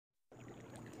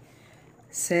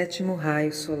Sétimo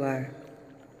raio solar,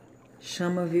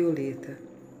 chama violeta,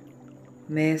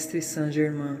 Mestre Saint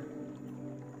Germain,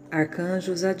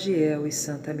 Arcanjos Adiel e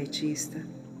Santa Ametista,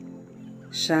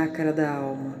 chácara da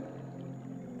alma,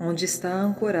 onde está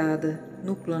ancorada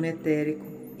no plano etérico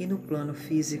e no plano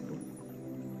físico.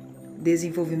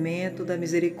 Desenvolvimento da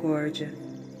misericórdia,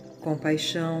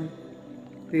 compaixão,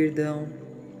 perdão,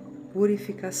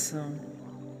 purificação,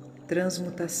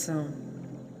 transmutação,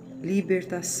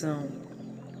 libertação,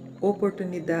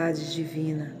 oportunidade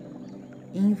divina,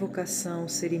 invocação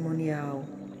cerimonial,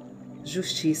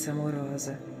 justiça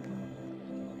amorosa.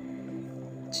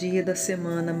 Dia da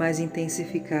semana mais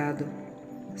intensificado,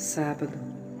 sábado.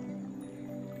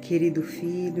 Querido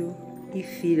filho e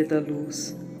filha da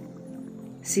luz,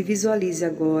 se visualize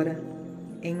agora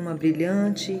em uma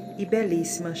brilhante e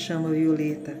belíssima chama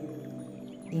violeta,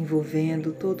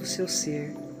 envolvendo todo o seu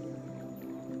ser.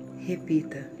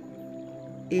 Repita: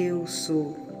 eu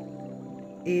sou,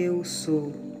 eu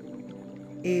sou,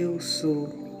 eu sou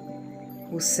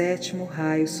o sétimo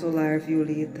raio solar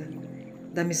violeta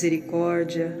da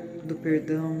misericórdia, do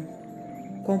perdão,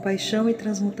 compaixão e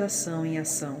transmutação em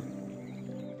ação.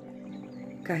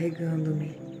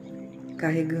 Carregando-me,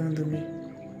 carregando-me,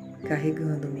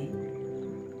 carregando-me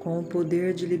com o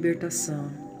poder de libertação.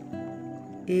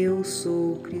 Eu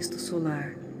sou o Cristo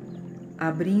solar,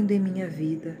 abrindo em minha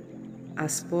vida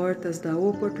as portas da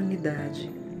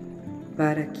oportunidade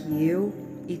para que eu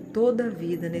e toda a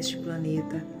vida neste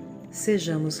planeta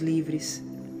sejamos livres.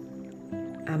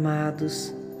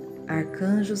 Amados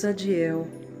Arcanjos Adiel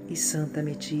e Santa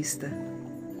Ametista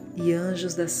e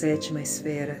anjos da sétima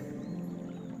esfera,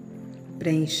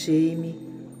 preenchei-me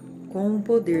com um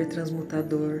poder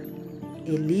transmutador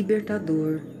e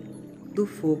libertador do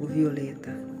fogo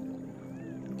violeta.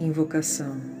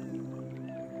 Invocação.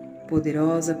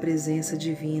 Poderosa presença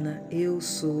divina, eu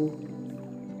sou,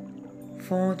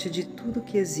 fonte de tudo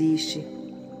que existe,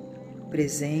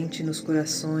 presente nos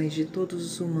corações de todos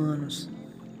os humanos,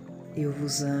 eu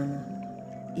vos amo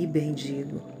e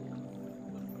bendigo.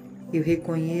 Eu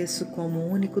reconheço como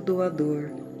único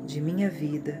doador de minha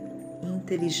vida,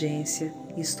 inteligência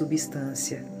e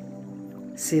substância.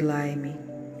 Selai-me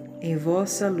em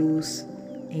vossa luz,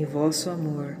 em vosso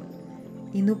amor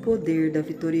e no poder da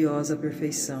vitoriosa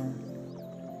perfeição.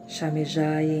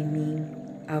 Chamejai em mim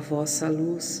a vossa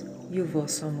luz e o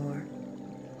vosso amor,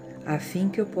 a fim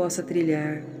que eu possa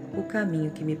trilhar o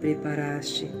caminho que me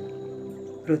preparaste.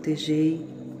 Protegei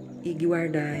e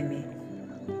guardai-me,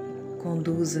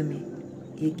 conduza-me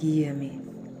e guia-me,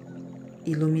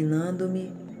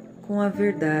 iluminando-me com a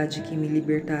verdade que me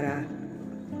libertará.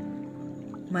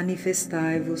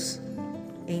 Manifestai-vos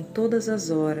em todas as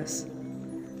horas,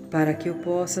 para que eu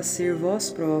possa ser vós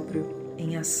próprio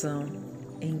em ação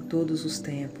em todos os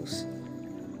tempos.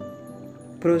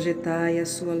 Projetai a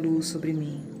sua luz sobre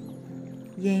mim,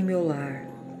 e em meu lar,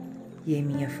 e em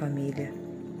minha família,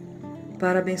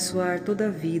 para abençoar toda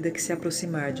a vida que se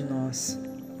aproximar de nós.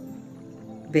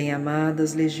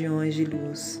 Bem-amadas legiões de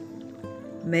luz,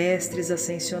 mestres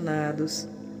ascensionados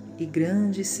e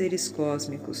grandes seres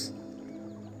cósmicos,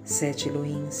 7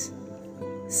 Elohims,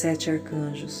 7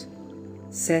 arcanjos,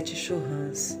 7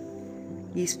 Chorãs,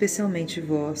 e especialmente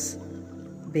vós,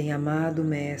 bem-amado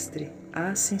Mestre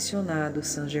ascensionado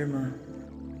Saint Germain,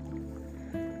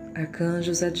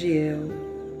 Arcanjos Adiel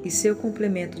e seu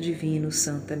complemento divino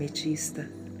Santa Ametista,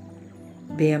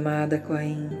 bem-amada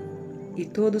Coaim e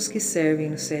todos que servem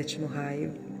no sétimo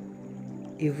raio,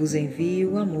 eu vos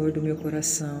envio o amor do meu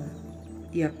coração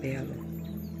e apelo: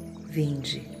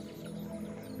 vinde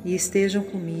e estejam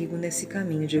comigo nesse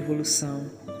caminho de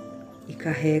evolução e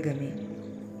carrega-me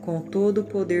com todo o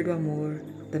poder do amor,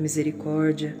 da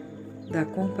misericórdia, da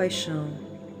compaixão,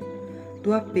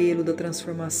 do apelo da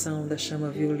transformação da chama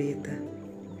violeta.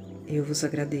 Eu vos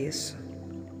agradeço.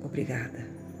 Obrigada.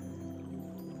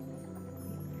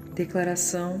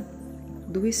 Declaração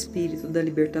do Espírito da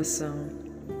Libertação.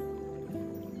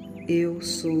 Eu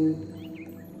sou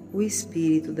o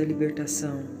Espírito da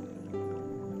Libertação.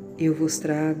 Eu vos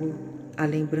trago a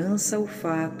lembrança ao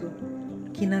fato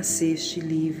que nasceste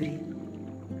livre.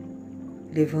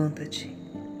 Levanta-te,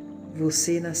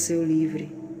 você nasceu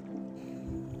livre.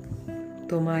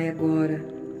 Tomai agora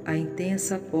a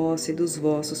intensa posse dos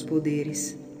vossos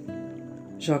poderes.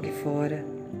 Jogue fora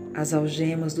as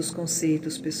algemas dos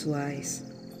conceitos pessoais.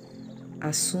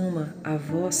 Assuma a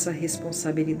vossa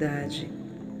responsabilidade.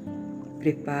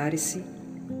 Prepare-se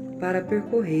para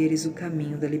percorreres o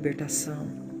caminho da libertação.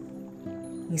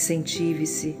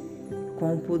 Incentive-se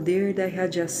com o poder da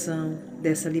irradiação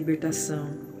dessa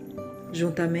libertação,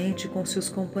 juntamente com seus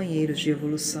companheiros de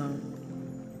evolução.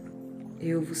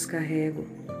 eu vos carrego,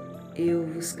 eu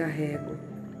vos carrego,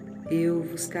 eu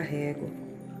vos carrego,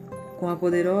 com a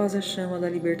poderosa chama da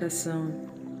libertação,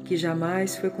 que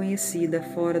jamais foi conhecida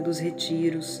fora dos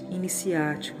retiros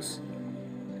iniciáticos.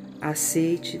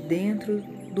 Aceite dentro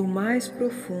do mais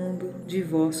profundo de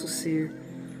vosso ser,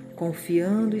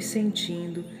 confiando e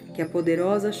sentindo que a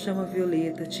poderosa chama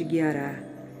violeta te guiará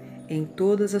em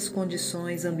todas as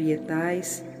condições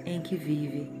ambientais em que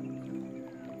vive.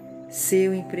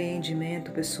 Seu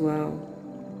empreendimento pessoal,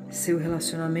 seu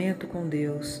relacionamento com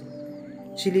Deus,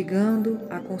 te ligando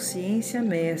à consciência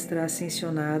mestra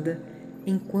ascensionada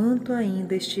enquanto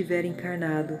ainda estiver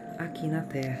encarnado aqui na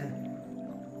Terra.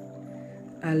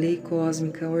 A lei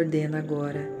cósmica ordena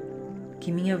agora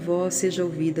que minha voz seja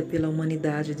ouvida pela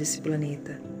humanidade desse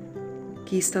planeta,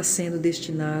 que está sendo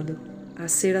destinado a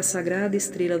ser a sagrada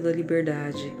estrela da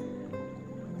liberdade.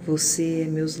 Você é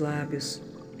meus lábios,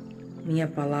 minha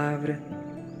palavra,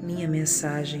 minha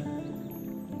mensagem,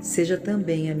 seja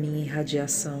também a minha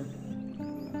irradiação.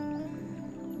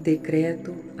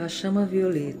 Decreto a chama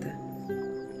violeta.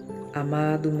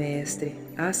 Amado Mestre,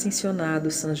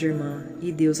 ascensionado Saint Germain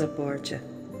e Deusa Pórtia,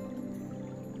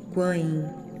 Kuan Yin,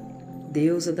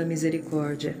 Deusa da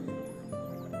Misericórdia,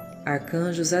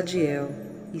 Arcanjo Zadiel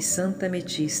e Santa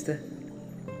Ametista,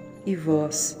 e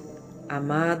vós,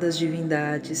 amadas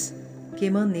divindades que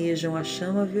manejam a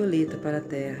chama violeta para a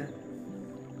terra,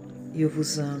 eu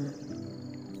vos amo,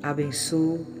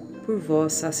 abençoo por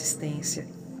vossa assistência.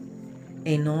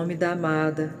 Em nome da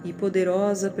amada e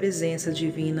poderosa presença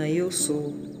divina eu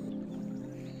sou,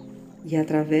 e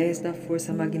através da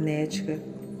força magnética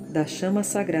da chama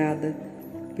sagrada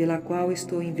pela qual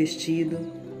estou investido,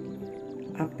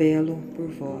 apelo por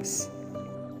vós.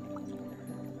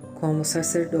 Como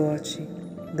sacerdote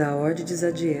da Ordem de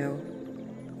Zadiel,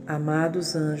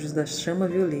 amados anjos da chama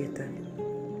violeta,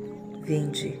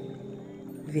 vinde,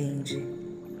 vinde,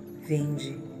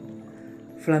 vinde.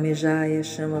 Flamejai a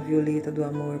chama violeta do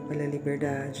amor pela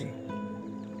liberdade.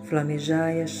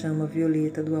 Flamejai a chama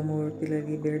violeta do amor pela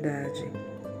liberdade.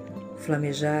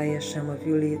 Flamejai a chama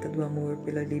violeta do amor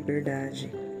pela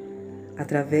liberdade.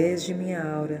 Através de minha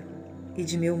aura e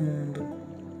de meu mundo,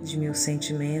 de meus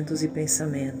sentimentos e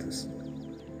pensamentos.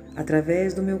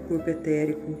 Através do meu corpo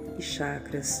etérico e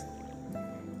chakras.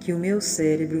 Que o meu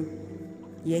cérebro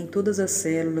e em todas as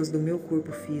células do meu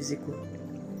corpo físico,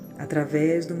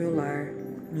 através do meu lar,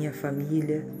 minha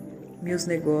família, meus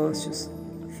negócios,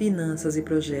 finanças e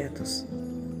projetos.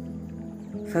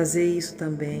 Fazei isso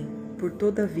também por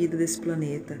toda a vida desse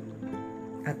planeta,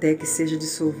 até que seja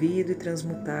dissolvido e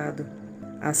transmutado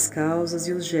as causas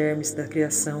e os germes da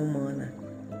criação humana,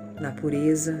 na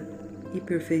pureza e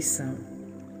perfeição.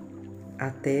 A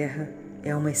Terra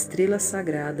é uma estrela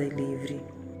sagrada e livre.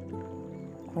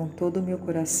 Com todo o meu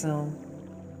coração,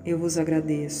 eu vos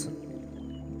agradeço,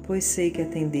 pois sei que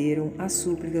atenderam às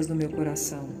súplicas do meu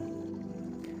coração.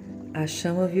 A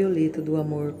chama violeta do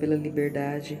amor pela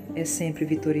liberdade é sempre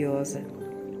vitoriosa.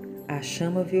 A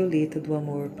chama violeta do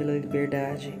amor pela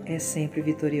liberdade é sempre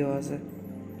vitoriosa.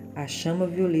 A chama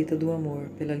violeta do amor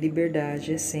pela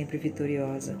liberdade é sempre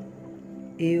vitoriosa.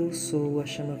 Eu sou a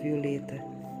chama violeta.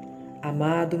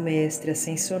 Amado Mestre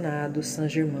ascensionado Saint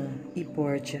Germain e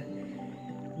Pórtia,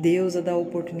 Deusa da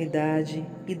oportunidade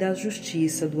e da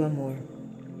justiça do amor.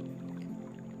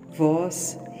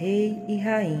 Vós, Rei e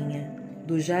Rainha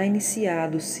do já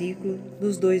iniciado ciclo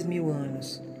dos 2000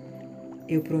 anos,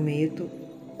 eu prometo,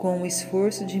 com o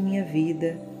esforço de minha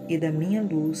vida e da minha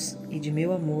luz e de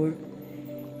meu amor,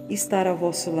 estar ao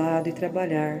vosso lado e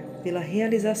trabalhar pela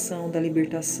realização da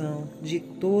libertação de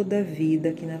toda a vida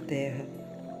aqui na Terra.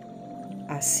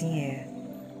 Assim é,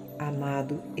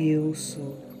 amado eu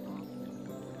sou.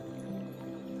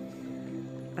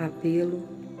 Apelo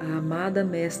à amada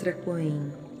Mestra Kuan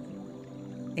Yin.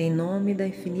 Em nome da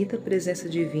infinita presença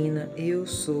divina eu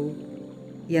sou,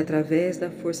 e através da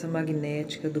força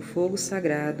magnética do fogo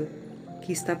sagrado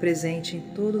que está presente em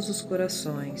todos os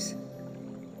corações,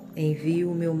 envio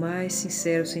o meu mais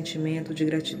sincero sentimento de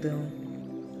gratidão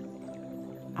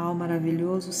ao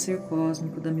maravilhoso Ser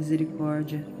Cósmico da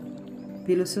Misericórdia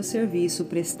pelo seu serviço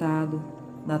prestado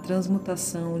na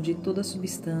transmutação de toda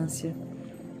substância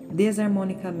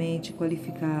desarmonicamente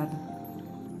qualificado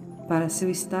para seu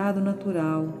estado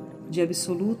natural de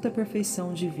absoluta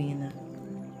perfeição divina.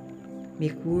 Me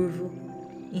curvo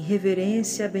em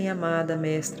reverência à bem-amada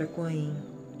Mestra Kuan Yin,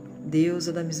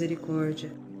 Deusa da Misericórdia,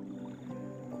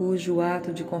 cujo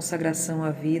ato de consagração à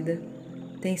vida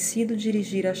tem sido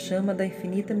dirigir a chama da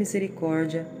infinita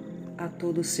misericórdia a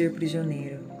todo ser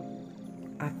prisioneiro.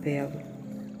 Apelo.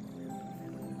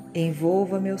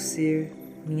 Envolva meu ser,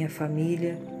 minha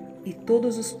família, e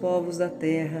todos os povos da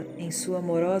terra em sua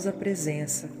amorosa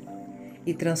presença,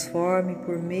 e transforme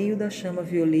por meio da chama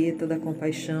violeta da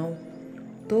compaixão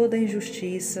toda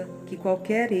injustiça, que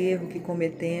qualquer erro que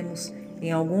cometemos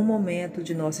em algum momento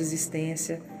de nossa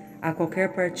existência, a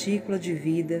qualquer partícula de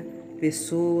vida,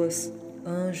 pessoas,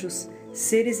 anjos,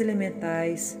 seres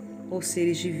elementais ou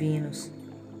seres divinos.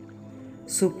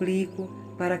 Suplico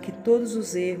para que todos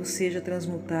os erros sejam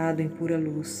transmutados em pura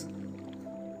luz,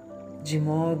 de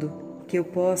modo que eu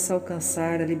possa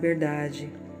alcançar a liberdade,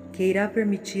 que irá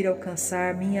permitir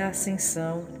alcançar minha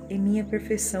ascensão e minha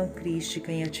perfeição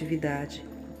crística em atividade.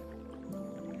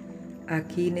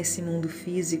 Aqui nesse mundo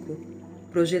físico,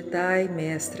 projetai,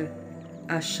 Mestra,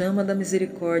 a chama da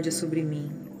misericórdia sobre mim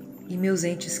e meus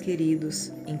entes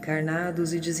queridos,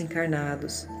 encarnados e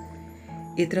desencarnados,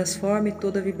 e transforme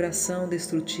toda vibração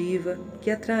destrutiva que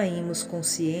atraímos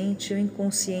consciente ou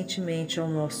inconscientemente ao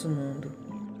nosso mundo.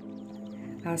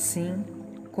 Assim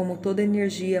como toda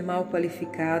energia mal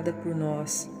qualificada por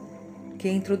nós, que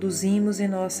introduzimos em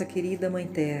nossa querida Mãe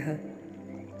Terra,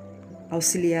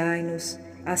 auxiliai-nos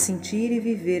a sentir e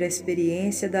viver a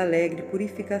experiência da alegre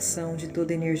purificação de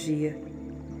toda energia.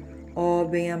 Ó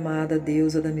bem-amada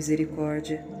Deusa da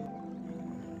Misericórdia,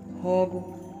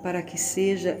 rogo para que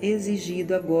seja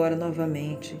exigido agora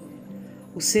novamente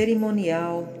o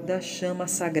cerimonial da chama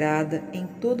sagrada em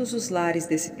todos os lares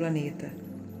desse planeta.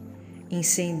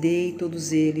 Incendei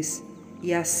todos eles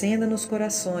e acenda nos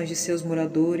corações de seus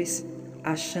moradores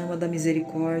a chama da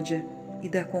misericórdia e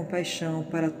da compaixão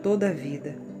para toda a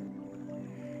vida.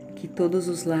 Que todos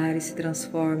os lares se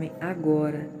transformem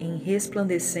agora em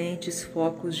resplandecentes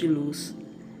focos de luz.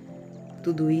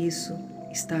 Tudo isso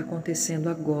está acontecendo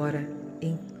agora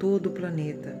em todo o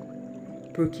planeta,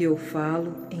 porque eu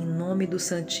falo em nome do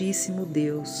Santíssimo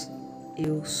Deus,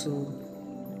 eu sou.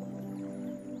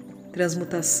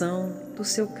 Transmutação do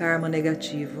seu karma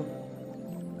negativo.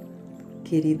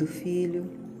 Querido filho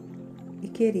e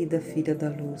querida filha da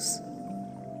luz,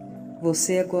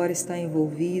 você agora está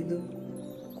envolvido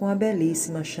com a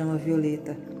belíssima chama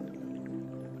violeta.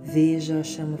 Veja a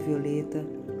chama violeta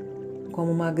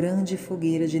como uma grande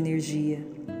fogueira de energia,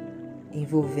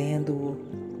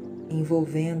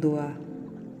 envolvendo-a.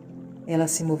 Ela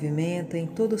se movimenta em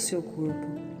todo o seu corpo.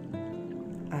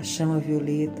 A chama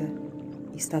violeta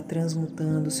está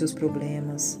transmutando seus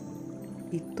problemas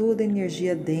e toda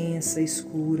energia densa,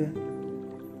 escura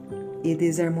e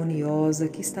desarmoniosa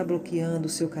que está bloqueando o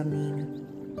seu caminho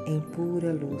em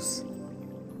pura luz.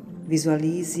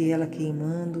 Visualize ela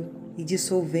queimando e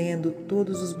dissolvendo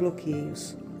todos os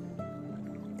bloqueios.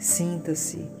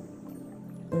 Sinta-se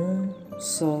um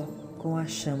só com a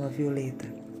chama violeta.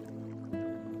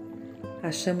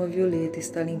 A chama violeta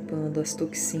está limpando as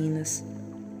toxinas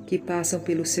que passam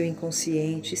pelo seu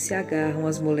inconsciente e se agarram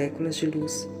às moléculas de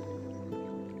luz.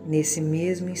 Nesse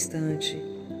mesmo instante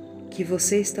que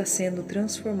você está sendo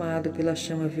transformado pela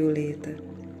chama violeta,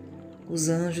 os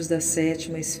anjos da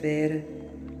sétima esfera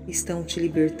estão te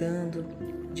libertando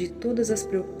de todas as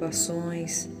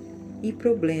preocupações e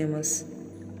problemas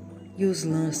e os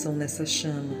lançam nessa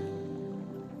chama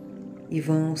e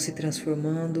vão se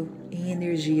transformando em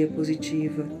energia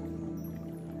positiva.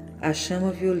 A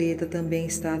chama violeta também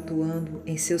está atuando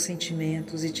em seus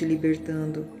sentimentos e te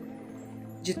libertando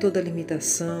de toda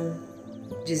limitação,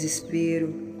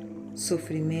 desespero,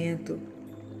 sofrimento,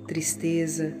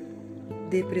 tristeza,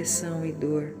 depressão e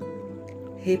dor.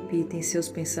 Repita em seus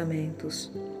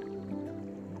pensamentos: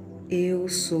 eu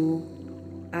sou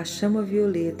a chama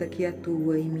violeta que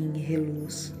atua em mim e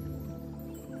reluz.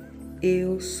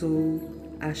 Eu sou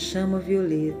a chama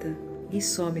violeta e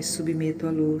só me submeto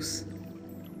à luz.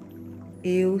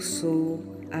 Eu sou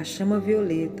a chama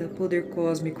violeta, poder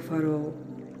cósmico farol.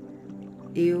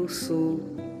 Eu sou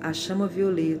a chama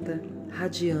violeta,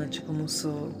 radiante como o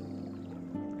sol.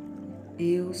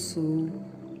 Eu sou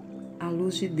a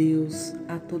luz de Deus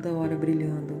a toda hora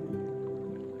brilhando.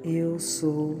 Eu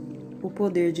sou o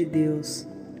poder de Deus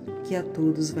que a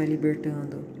todos vai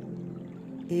libertando.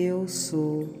 Eu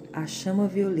sou a chama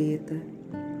violeta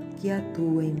que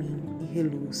atua em mim e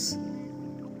reluz.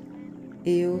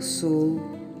 Eu sou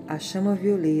a chama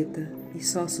violeta e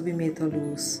só submeto à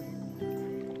luz.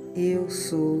 Eu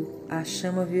sou a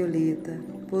chama violeta,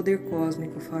 poder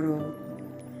cósmico farol.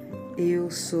 Eu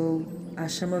sou a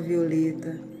chama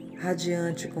violeta,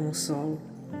 radiante como o sol.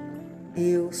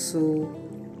 Eu sou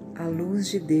a luz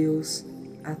de Deus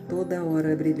a toda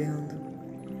hora brilhando.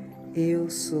 Eu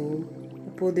sou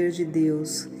o poder de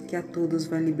Deus que a todos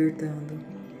vai libertando.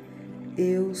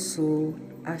 Eu sou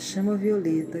a chama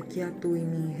violeta que atua em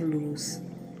mim e reluz.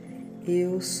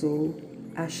 Eu sou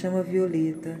a chama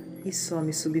violeta e só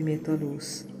me submeto à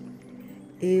luz.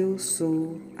 Eu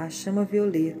sou a chama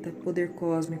violeta, poder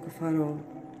cósmico farol.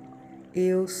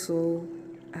 Eu sou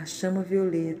a chama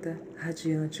violeta,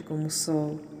 radiante como o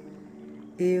sol.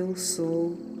 Eu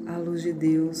sou a luz de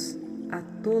Deus, a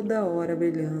toda hora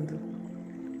brilhando.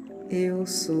 Eu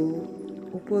sou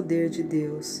o poder de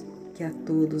Deus, que a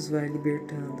todos vai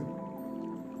libertando.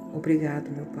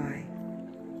 Obrigado, meu Pai.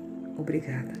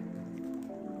 Obrigada.